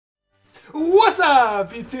What's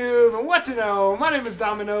up, YouTube, and what you know? My name is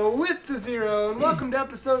Domino with the Zero, and welcome to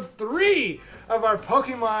episode 3 of our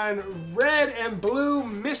Pokemon Red and Blue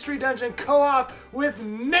Mystery Dungeon Co-op with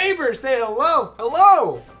Neighbor. Say hello.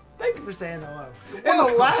 Hello. Thank you for saying hello. You're In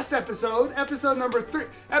welcome. the last episode, episode number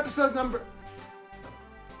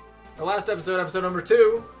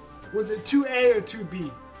 2, was it 2A or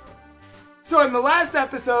 2B? So in the last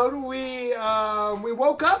episode, we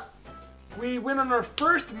woke up. We went on our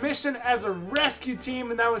first mission as a rescue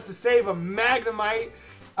team, and that was to save a Magnemite.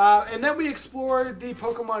 And then we explored the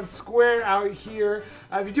Pokemon Square out here.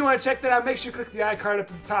 If you do want to check that out, make sure you click the iCard up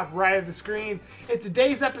at the top right of the screen. In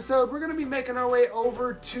today's episode, we're going to be making our way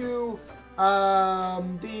over to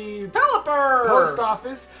the Developer post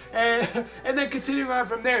office and then continuing on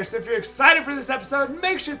from there. So if you're excited for this episode,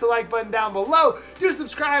 make sure to hit the like button down below. Do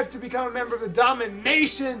subscribe to become a member of the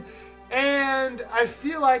Domination. And I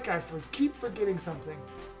feel like I keep forgetting something.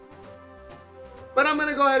 But I'm going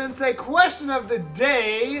to go ahead and say question of the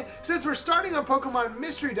day. Since we're starting a Pokemon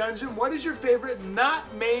Mystery Dungeon, what is your favorite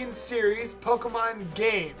not main series Pokemon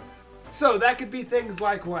game? So that could be things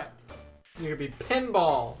like what? It could be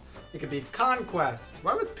pinball. It could be conquest.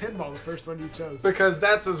 Why was pinball the first one you chose? Because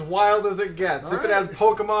that's as wild as it gets. If it has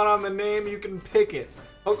Pokemon on the name, you can pick it.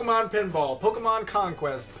 Pokemon Pinball, Pokemon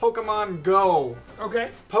Conquest, Pokemon Go.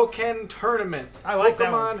 Okay. Pokken Tournament. I like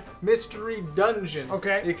that one. Pokemon Mystery Dungeon.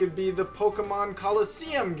 Okay. It could be the Pokemon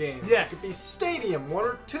Coliseum games. Yes. It could be Stadium 1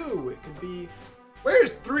 or 2. It could be...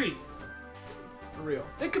 Where's 3? For real.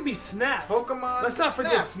 It could be Snap. Pokemon Let's not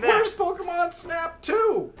forget Snap. Where's Pokemon Snap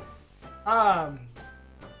 2?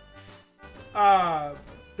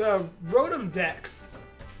 The Rotom Dex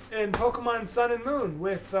in Pokemon Sun and Moon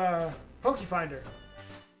with Pokefinder.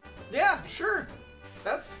 Yeah, sure.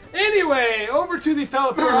 That's... Anyway, over to the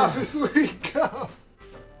Pelipper office we go.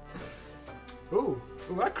 Ooh,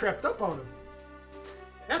 I crept up on him.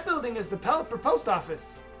 That building is the Pelipper post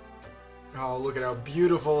office. Oh, look at how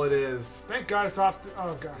beautiful it is. Thank God it's off the...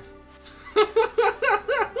 Oh, God.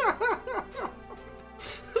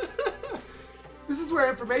 This is where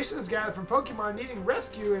information is gathered from Pokemon needing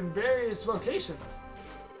rescue in various locations.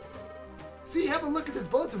 See, have a look at this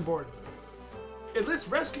bulletin board. It lists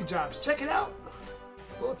rescue jobs. Check it out.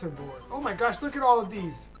 Bulletin board. Oh my gosh, look at all of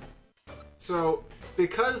these. So,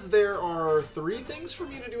 because there are 3 things for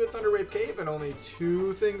me to do at Thunderwave Cave and only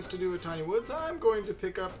 2 things to do at Tiny Woods, I'm going to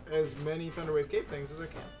pick up as many Thunderwave Cave things as I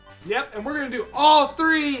can. Yep, and we're going to do all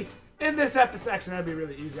 3 in this episode. Actually, that'd be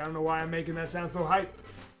really easy. I don't know why I'm making that sound so hype.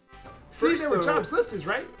 See, First, there were though, jobs listed,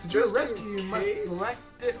 right? To do a just in rescue, you must case-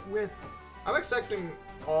 select it with... I'm accepting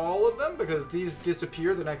all of them because these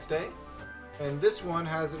disappear the next day. And this one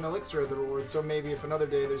has an elixir of the reward, so maybe if another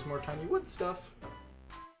day there's more Tiny Woods stuff.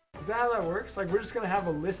 Is that how that works? Like, we're just going to have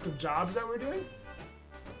a list of jobs that we're doing?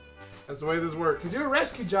 That's the way this works. To do a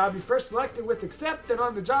rescue job, you first select it with accept, then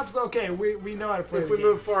on the jobs, okay, we know how to play If the we game.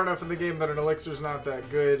 move far enough in the game that an elixir's not that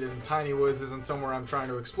good and Tiny Woods isn't somewhere I'm trying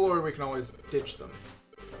to explore, we can always ditch them.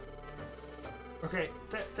 Okay,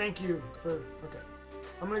 thank you for... Okay.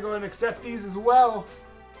 I'm going to go ahead and accept these as well.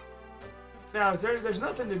 Now, there's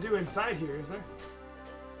nothing to do inside here, is there?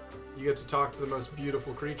 You get to talk to the most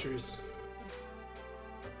beautiful creatures.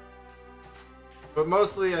 But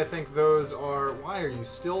mostly, I think those are... Why are you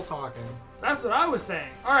still talking? That's what I was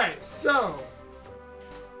saying. Alright, so...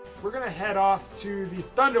 We're going to head off to the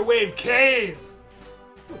Thunderwave Cave.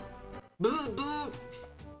 Buzz, buzz.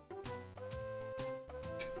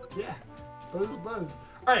 Yeah, buzz, buzz.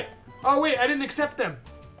 Alright. Oh, wait, I didn't accept them.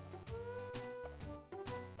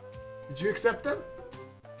 Did you accept them?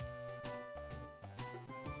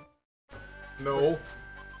 No.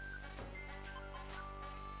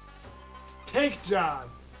 Take job.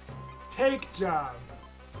 Take job.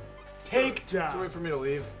 Take Is there a way job. for me to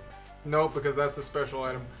leave? Nope, because that's a special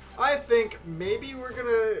item. I think maybe we're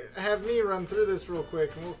gonna have me run through this real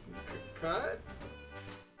quick and we'll cut?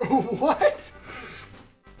 What?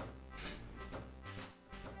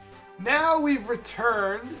 Now we've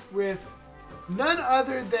returned with none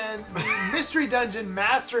other than the Mystery Dungeon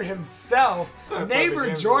Master himself, So I played the Neighbor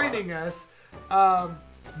games a joining us.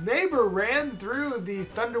 Neighbor ran through the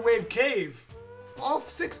Thunderwave Cave, all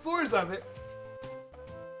 6 floors of it,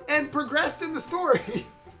 and progressed in the story.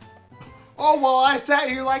 All while I sat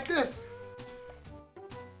here like this.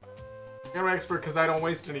 I'm an expert because I don't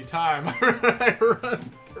waste any time. I run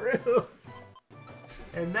through.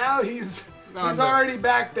 And now he's No, I'm already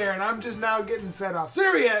back there, and I'm just now getting set off. So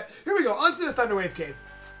here we go, onto the Thunderwave Cave.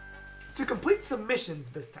 To complete some missions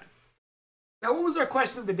this time. Now, what was our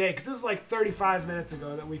question of the day? Because it was like 35 minutes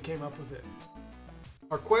ago that we came up with it.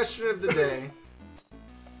 Our question of the day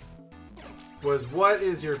was what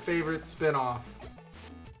is your favorite spin-off?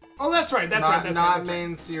 Oh, that's right. That's right. That's not right.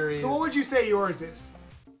 main series. So what would you say yours is?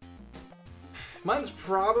 Mine's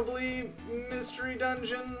probably Mystery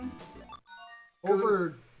Dungeon.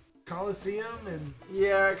 Over Coliseum and...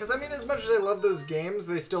 Yeah, because I mean, as much as I love those games,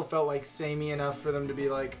 they still felt like samey enough for them to be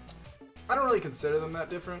like... I don't really consider them that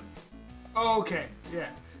different. Oh, okay. Yeah.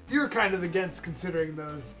 You were kind of against considering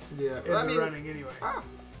those in the running anyway.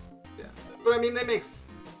 Yeah. But I mean, they make sense.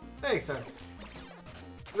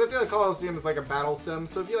 Because I feel like Coliseum is like a battle sim,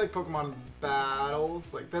 so if you like Pokemon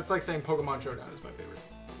battles, like that's like saying Pokemon Showdown is my favorite.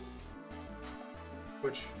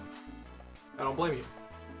 Which, I don't blame you.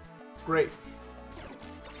 It's great.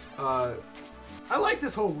 I like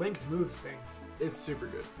this whole linked moves thing. It's super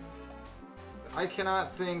good. I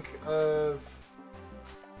cannot think of...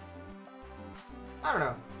 I don't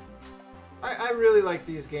know. I really like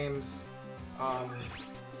these games.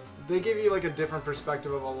 They give you like a different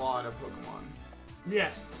perspective of a lot of Pokemon.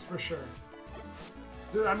 Yes, for sure.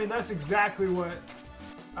 I mean, that's exactly what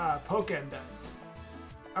Pokken does.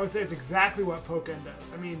 I would say it's exactly what Pokken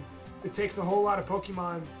does. I mean, it takes a whole lot of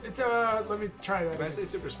Pokemon. It's let me try that. Can I say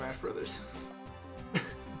Super Smash Brothers?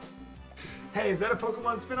 Hey, is that a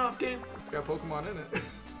Pokemon spin-off game? It's got Pokemon in it.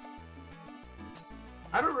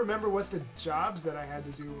 I don't remember what the jobs that I had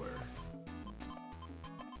to do were.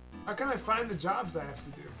 How can I find the jobs I have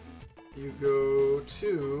to do? You go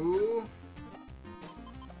to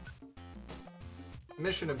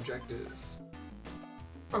mission objectives.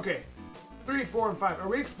 Okay, 3, 4, and 5. Are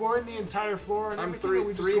we exploring the entire floor and I'm everything? 3, or are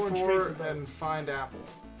we just 3, going 4, straight to and those? find apple.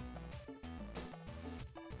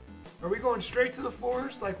 Are we going straight to the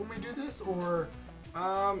floors like when we do this, or?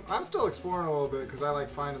 I'm still exploring a little bit because I like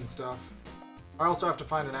finding stuff. I also have to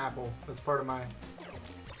find an apple. That's part of my...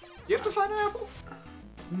 You have to find an apple?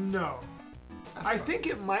 No. I think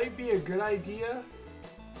it might be a good idea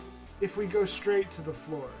if we go straight to the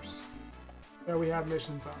floors that we have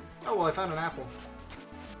missions on. Oh, well, I found an apple.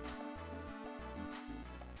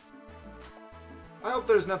 I hope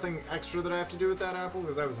there's nothing extra that I have to do with that apple,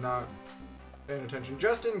 because I was not paying attention.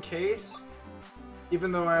 Just in case,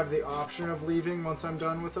 even though I have the option of leaving once I'm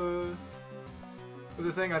done with the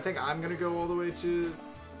thing, I think I'm going to go all the way to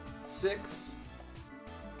 6. Does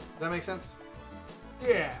that make sense?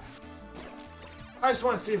 Yeah. I just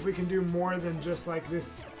want to see if we can do more than just like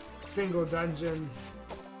this single dungeon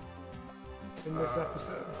in this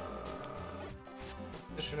episode.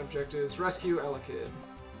 Mission objectives. Rescue Elekid.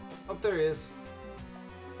 Oh, there he is.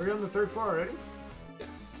 Are we on the 3rd floor already?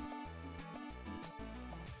 Yes.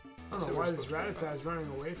 I don't know why this Rattata is running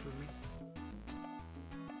away from me.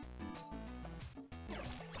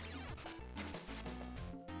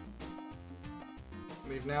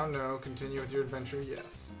 Leave now, no. Continue with your adventure,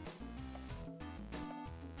 yes.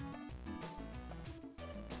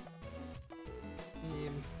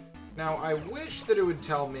 Now, I wish that it would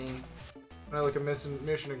tell me when I look at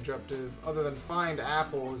mission objective, other than find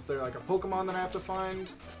apple, is there like a Pokemon that I have to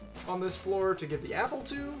find on this floor to give the apple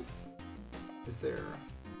to? Is there...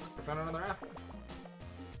 I found another apple.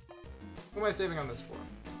 Who am I saving on this floor?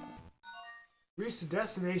 Reach the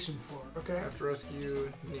destination floor. Okay. I have to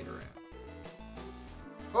rescue Nidoran.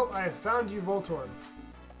 Oh, I have found you, Voltorb.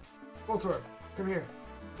 Voltorb, come here.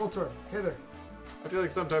 Voltorb, hither. I feel like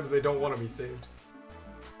sometimes they don't want to be saved.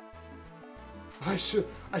 I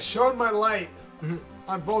shone my light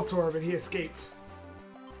on Voltorb and he escaped.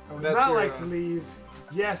 I would not like to leave.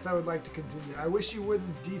 Yes, I would like to continue. I wish you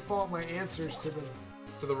wouldn't default my answers to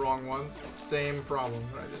the wrong ones. Same problem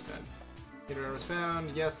that I just had. Nidoran was found.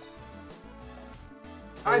 Yes.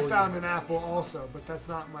 I found an apple also, but that's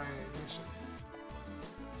not my mission.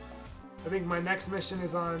 I think my next mission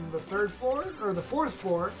is on the 3rd floor, or the 4th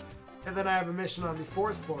floor, and then I have a mission on the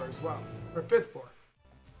 4th floor as well, or 5th floor.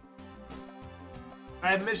 I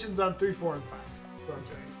have missions on 3, 4, and 5, is what I'm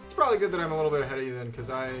saying. It's probably good that I'm a little bit ahead of you then, because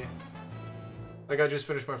I just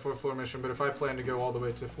finished my 4th floor mission, but if I plan to go all the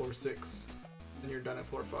way to floor 6, and you're done at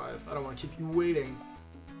floor 5, I don't want to keep you waiting.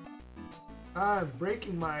 I'm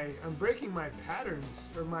breaking my patterns,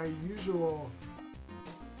 or my usual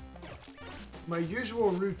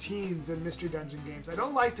routines in Mystery Dungeon games. I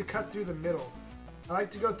don't like to cut through the middle. I like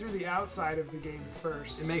to go through the outside of the game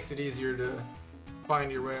first. It makes it easier to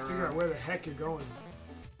find your way around. Figure out where the heck you're going.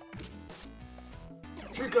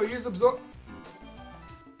 Trico, use Absorb.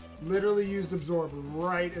 Literally used Absorb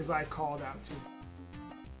right as I called out to him.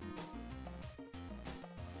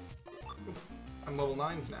 I'm level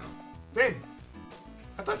 9s now. Same.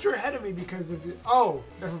 I thought you were ahead of me because of you. Oh,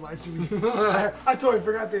 never mind. I totally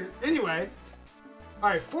forgot that. Anyway.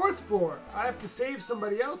 Alright, 4th floor. I have to save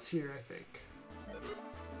somebody else here, I think.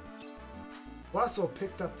 Russell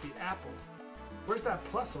picked up the apple. Where's that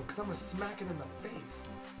Plusle? Because I'm going to smack it in the face.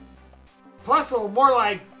 Plusle, more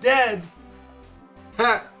like dead.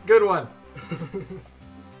 Ha! Good one.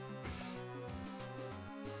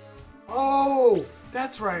 Oh,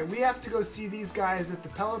 that's right. We have to go see these guys at the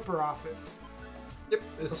Pelipper office. Yep.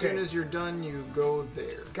 As soon as you're done, you go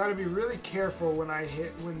there. Got to be really careful when I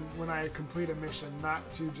when I complete a mission, not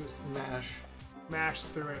to just mash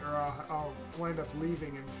through it, or I'll wind up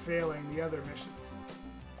leaving and failing the other missions.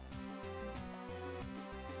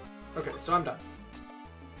 Okay, so I'm done.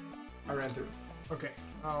 I ran through. Okay.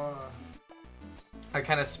 I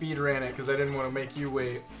kind of speed ran it because I didn't want to make you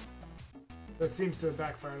wait. That seems to have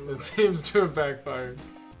backfired a little bit. It seems to have backfired.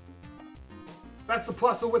 That's the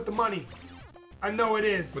Plusle with the money. I know it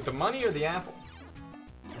is. With the money or the apple?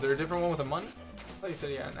 Is there a different one with the money? I thought you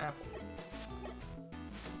said you had an apple.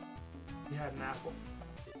 You had an apple.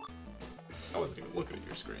 I wasn't even looking at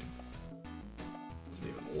your screen. Wasn't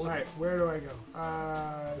even looking. Alright, where do I go?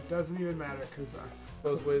 Doesn't even matter, because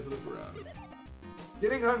both ways loop around.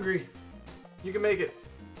 Getting hungry. You can make it.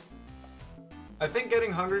 I think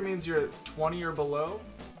getting hungry means you're at 20 or below.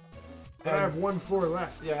 And I have one floor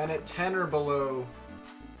left. Yeah, and at 10 or below,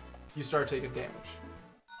 you start taking damage.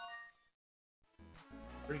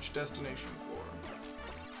 Reach destination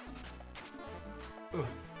floor. Ugh.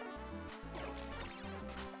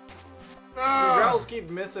 Your growls keep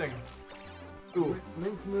missing. Ooh.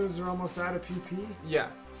 Linked moves are almost out of PP? Yeah.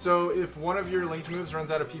 So if one of your linked moves runs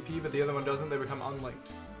out of PP, but the other one doesn't, they become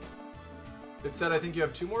unlinked. It said I think you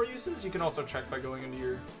have 2 more uses. You can also check by going into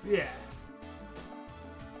your... Yeah.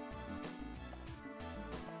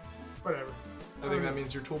 Whatever. I think that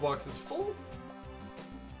means your toolbox is full.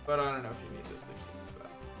 But I don't know if you need this leap seed for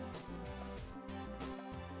that.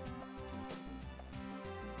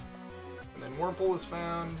 And then Whirlpool is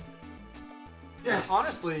found. Yes!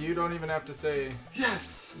 Honestly, you don't even have to say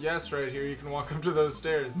yes right here. You can walk up to those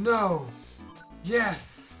stairs. No.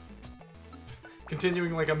 Yes.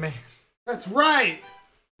 Continuing like a man. That's right!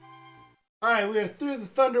 Alright, we are through the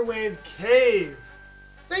Thunderwave Cave.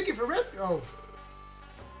 Thank you for rescue. Oh.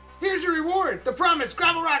 Here's your reward. The promised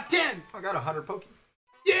Gravel Rock 10. I got 100 Poke.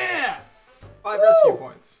 Yeah! 5 rescue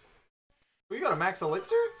points. We got a max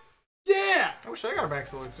elixir? Yeah! I wish I got a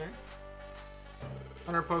max elixir.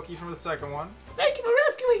 100 Poke from the second one. Thank you for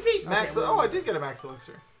rescuing me! Max. Okay, oh, I did get a max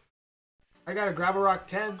elixir. I got a Gravel Rock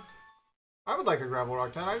 10. I would like a Gravel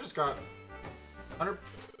Rock 10. I just got 100.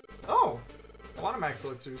 Oh, a lot of max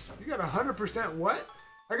elixirs. You got 100% what?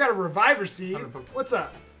 I got a Reviver Seed. What's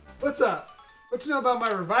up? What's up? What you know about my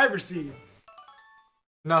Reviver Seed?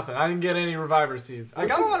 Nothing. I didn't get any Reviver Seeds. I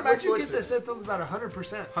got a lot of max elixirs. What'd you get that said something about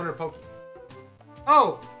 100%? 100 Poke.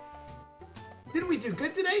 Oh! Didn't we do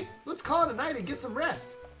good today? Let's call it a night and get some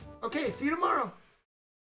rest. Okay, see you tomorrow.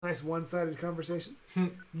 Nice one-sided conversation.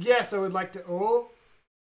 Yes, I would like to... Oh.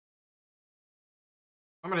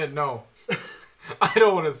 I'm gonna hit no. I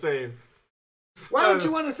don't want to save. Why don't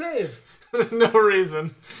you want to save? No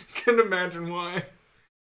reason. Can't imagine why.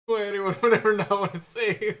 Why anyone would ever not want to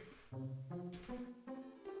save.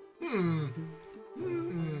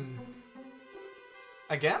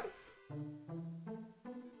 Again?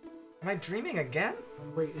 Am I dreaming again?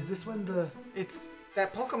 Wait, is this when the... It's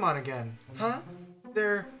that Pokemon again. Huh?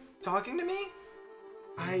 They're talking to me?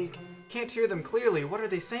 I can't hear them clearly. What are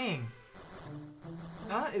they saying?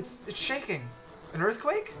 Huh? It's shaking. An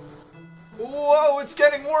earthquake? Whoa, it's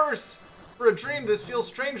getting worse! For a dream, this feels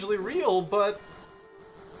strangely real, but...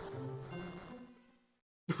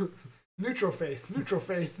 Neutral face, neutral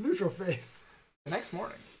face, neutral face. The next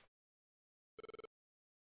morning.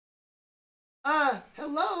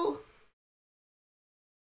 Hello?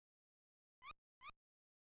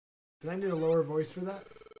 Did I need a lower voice for that?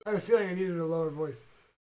 I have a feeling I needed a lower voice.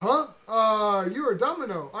 Huh? You are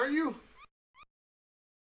Domino, aren't you?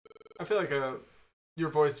 I feel like your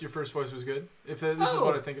first voice was good. If this is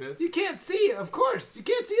what I think it is. You can't see, of course. You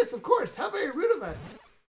can't see us, of course. How very rude of us.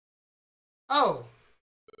 Oh.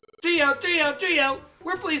 Trio, trio, trio.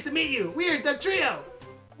 We're pleased to meet you. We are Duck Trio.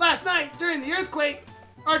 Last night, during the earthquake,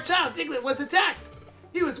 our child Diglett was attacked.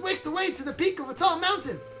 He was whisked away to the peak of a tall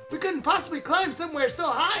mountain. We couldn't possibly climb somewhere so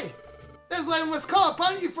high. That's why we must call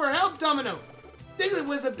upon you for help, Domino. Diglett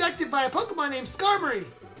was abducted by a Pokemon named Skarmory.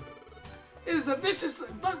 It is a vicious,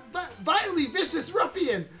 violently vicious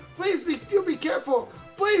ruffian. Please do be careful.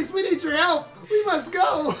 Please, we need your help. We must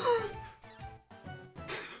go.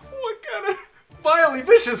 What kind of violently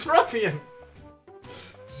vicious ruffian?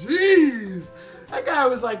 Jeez. That guy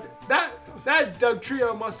was like, that Doug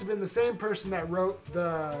Trio must have been the same person that wrote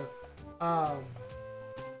the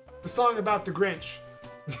song about the Grinch.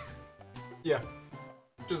 Yeah,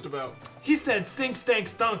 just about. He said stink, stank,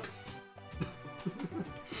 stunk.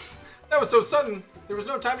 That was so sudden. There was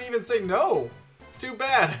no time to even say no. It's too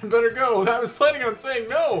bad. I better go. I was planning on saying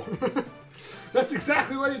no. That's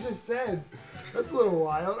exactly what he just said. That's a little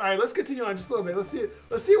wild. All right, let's continue on just a little bit.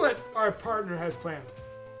 Let's see what our partner has planned.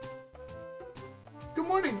 Good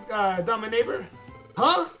morning, dumb neighbor.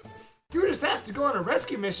 Huh? You were just asked to go on a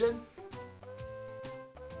rescue mission.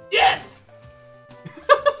 Yes!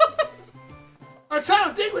 Our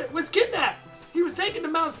child Diglett was kidnapped. He was taken to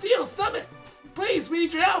Mount Steel's summit. Please, we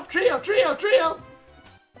need your help. Trio, trio, trio.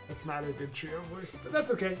 That's not a good trio voice, but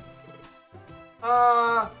that's okay.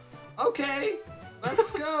 Okay.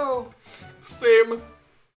 Let's go. Same.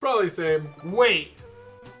 Probably same. Wait.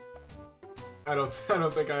 I don't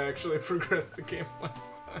think I actually progressed the game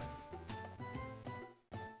last time.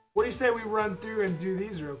 What do you say we run through and do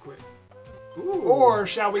these real quick? Ooh. Or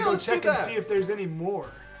shall we go let's check do and that. see if there's any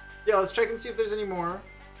more? Yeah, let's check and see if there's any more.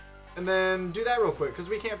 And then do that real quick, because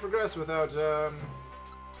we can't progress without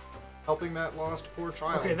helping that lost poor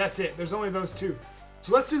child. Okay, that's it. There's only those two.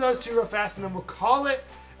 So let's do those two real fast, and then we'll call it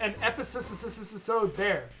an episode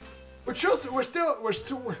there. We're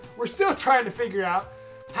still trying to figure out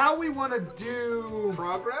how we want to do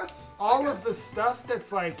Progress? all of the stuff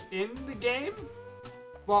that's like in the game,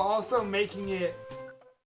 while also making it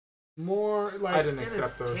more like I didn't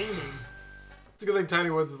accept those. entertaining. It's a good thing Tiny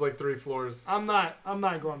Woods is like 3 floors. I'm not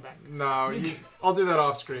going back. No, I'll do that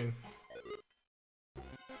off screen.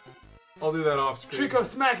 I'll do that off screen. Trico,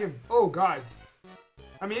 smack him. Oh god.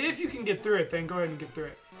 I mean, if you can get through it, then go ahead and get through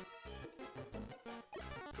it.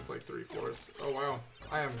 It's like 3 floors. Oh wow,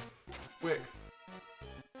 I am quick.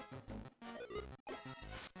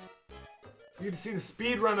 You get to see the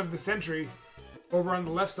speed run of the century over on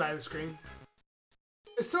the left side of the screen.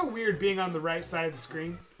 It's so weird being on the right side of the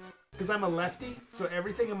screen because I'm a lefty, so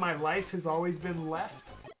everything in my life has always been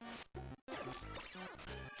left.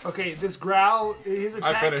 Okay, this growl, his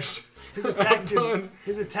attack. I finished. His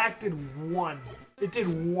attack did 1. It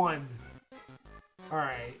did 1. All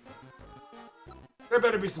right. There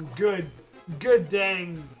better be some good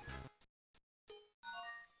dang.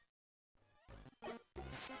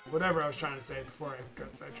 Whatever I was trying to say before I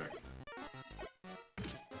got sidetracked.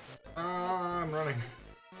 I'm running.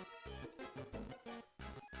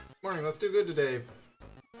 Morning, let's do good today.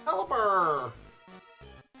 Helper!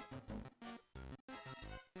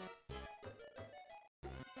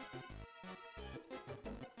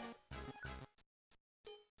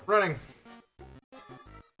 Running.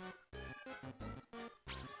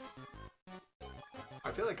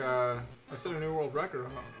 I feel like I set a new world record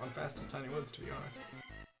on fastest Tiny Woods, to be honest.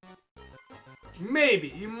 Maybe.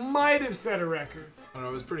 You might have set a record. I don't know,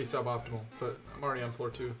 it was pretty suboptimal, but I'm already on floor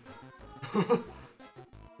 2.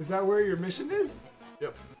 Is that where your mission is?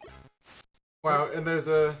 Yep. Wow, and there's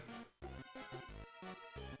a...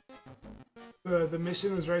 The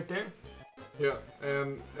mission was right there? Yeah,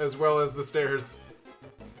 and as well as the stairs.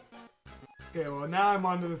 Okay, well now I'm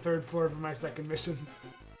on to the 3rd floor for my second mission.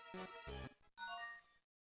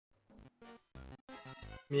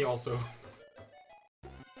 Me also.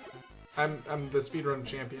 I'm the speedrun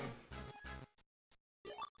champion.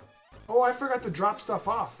 Oh, I forgot to drop stuff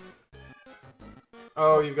off.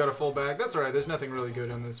 Oh, you've got a full bag? That's alright, there's nothing really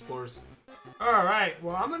good on these floors. Alright,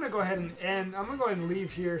 well I'm gonna go ahead and end. I'm gonna go ahead and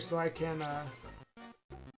leave here so I can,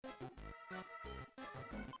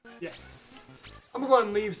 yes. I'm gonna go ahead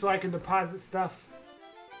and leave so I can deposit stuff.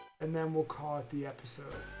 And then we'll call it the episode.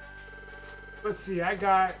 Let's see, I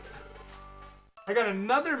got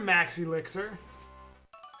another max elixir.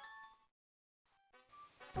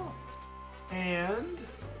 And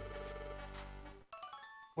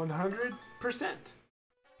 100%.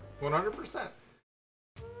 100%.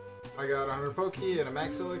 I got 100 Pokey and a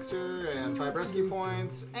max elixir and 5 rescue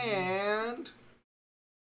points and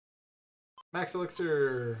max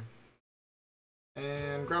elixir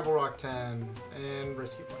and gravel rock 10 and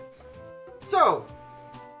rescue points. So,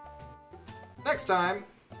 next time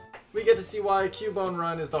we get to see why Cubone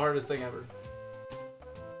Run is the hardest thing ever.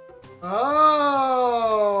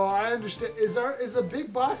 Oh, I understand. Is a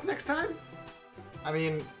big boss next time? I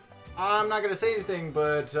mean, I'm not gonna say anything,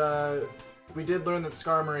 but we did learn that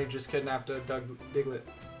Skarmory just kidnapped a Diglett.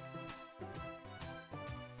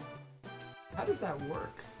 How does that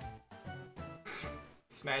work?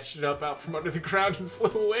 Snatched it up out from under the ground and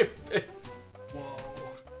flew away with it. Whoa.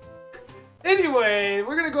 Anyway,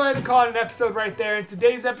 we're gonna go ahead and call it an episode right there. In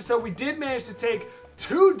today's episode, we did manage to take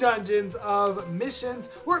 2 dungeons of missions.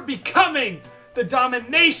 We're becoming the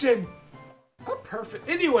domination. Oh, perfect.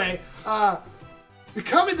 Anyway,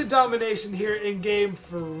 becoming the domination here in game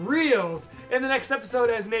for reals. In the next episode,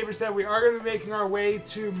 as Neighbor said, we are going to be making our way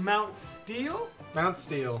to Mount Steel. Mount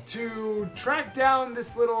Steel. to track down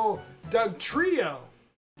this little Doug trio.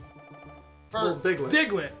 Little Diglett.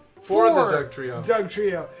 Diglett. For the Doug Trio. Doug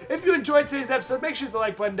Trio. If you enjoyed today's episode, make sure to hit the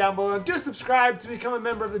like button down below and do subscribe to become a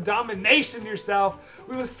member of the Domination yourself.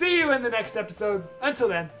 We will see you in the next episode. Until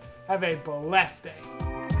then, have a blessed day.